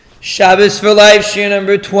Shabbos for Life, Shir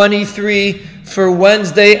number 23 for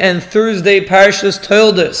Wednesday and Thursday, Parshas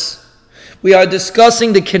Toldos. We are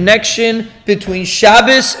discussing the connection between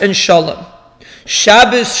Shabbos and Shalom.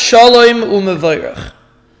 Shabbos, Shalom, u'mevayrach.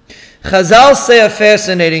 Chazal say a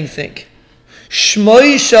fascinating thing.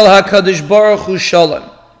 Shmoi shel HaKadosh Baruch Hu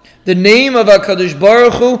Shalom. The name of HaKadosh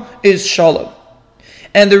Baruch Hu is Shalom.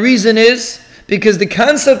 And the reason is because the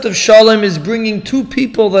concept of Shalom is bringing two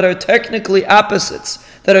people that are technically opposites,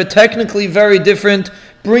 that are technically very different,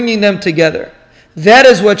 bringing them together. That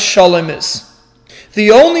is what Shalom is.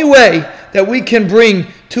 The only way that we can bring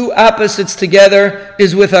two opposites together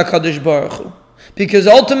is with HaKadosh Baruch Hu. Because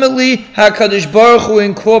ultimately, HaKadosh Baruch Hu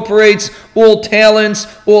incorporates all talents,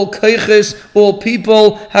 all keiches, all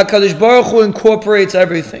people. HaKadosh Baruch Hu incorporates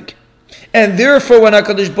everything. And therefore, when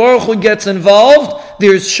HaKadosh Baruch Hu gets involved,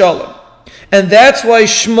 there's Shalom. And that's why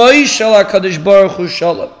Shmoi shel HaKadosh Baruch Hu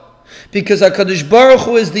Shalom. Because HaKadosh Baruch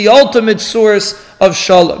Hu is the ultimate source of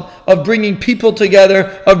Shalom, of bringing people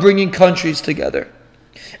together, of bringing countries together.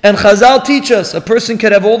 And Chazal teach us, a person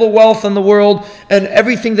can have all the wealth in the world and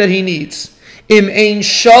everything that he needs. Im ein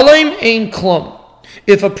Shalom ein klum.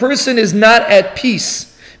 If a person is not at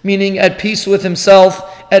peace, meaning at peace with himself,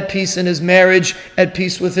 at peace in his marriage, at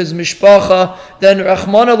peace with his mishpacha, then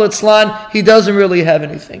Rachmana litzlan, he doesn't really have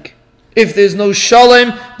anything. If there's no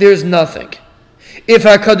Shalom, there's nothing. If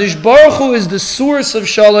HaKadosh Baruch Hu is the source of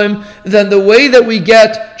Shalom, then the way that we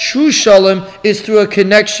get true Shalom is through a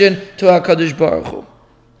connection to HaKadosh Baruch Hu.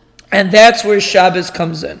 And that's where Shabbos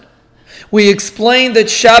comes in. We explained that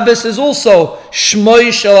Shabbos is also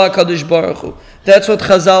Shmoi shel HaKadosh Baruch Hu. That's what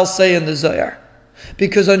Chazal say in the Zohar.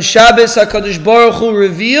 Because on Shabbos, HaKadosh Baruch Hu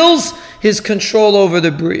reveals his control over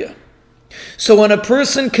the Bria. So when a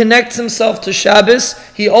person connects himself to Shabbos,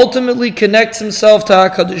 he ultimately connects himself to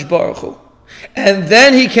HaKadosh Baruch Hu. And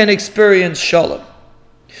then he can experience Shalom.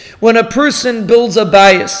 When a person builds a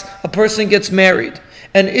bayis, a person gets married,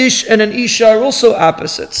 an ish and an isha are also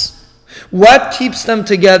opposites. What keeps them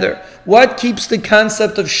together? What keeps the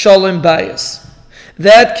concept of Shalom bayis?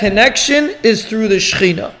 That connection is through the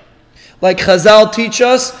Shechina. Like Chazal teach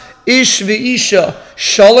us, ish v'isha,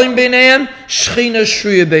 Shalom b'neihem, Shechina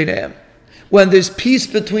shruya b'neihem. When there's peace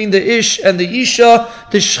between the ish and the isha,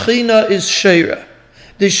 the Shechina is sheira.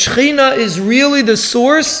 The Shechina is really the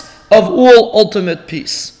source of all ultimate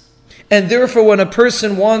peace. And therefore, when a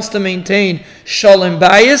person wants to maintain Shalom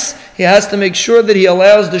bayis, he has to make sure that he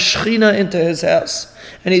allows the Shechina into his house.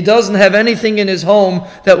 And he doesn't have anything in his home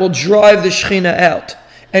that will drive the Shechina out.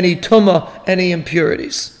 Any tumah, any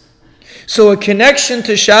impurities. So a connection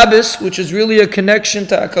to Shabbos, which is really a connection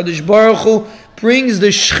to HaKadosh Baruch Hu, brings the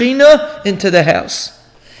Shechina into the house.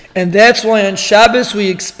 And that's why on Shabbos we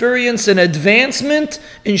experience an advancement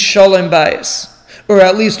in Shalom bayis. Or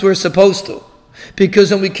at least we're supposed to.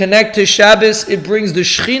 Because when we connect to Shabbos, it brings the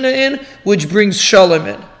Shechina in, which brings Shalom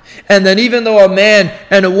in. And then even though a man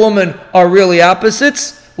and a woman are really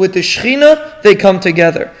opposites, with the Shechina, they come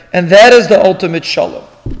together. And that is the ultimate Shalom.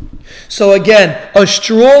 So again, a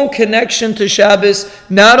strong connection to Shabbos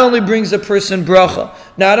not only brings a person bracha,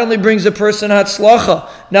 not only brings a person hatzlacha,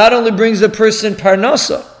 not only brings a person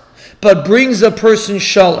parnasa, but brings a person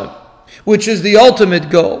Shalom, which is the ultimate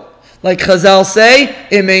goal. Like Chazal say,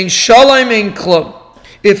 im ein Shalom ein klum.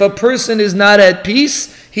 If a person is not at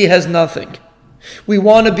peace, he has nothing. We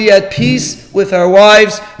want to be at peace with our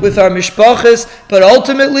wives, with our mishpachas, but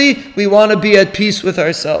ultimately we want to be at peace with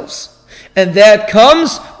ourselves. And that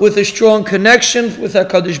comes with a strong connection with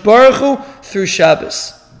HaKadosh Baruch Hu through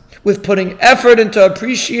Shabbos. With putting effort into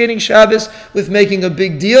appreciating Shabbos, with making a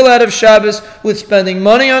big deal out of Shabbos, with spending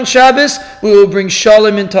money on Shabbos, we will bring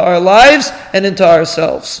Shalom into our lives and into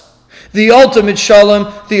ourselves. The ultimate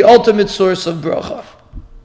Shalom, the ultimate source of bracha.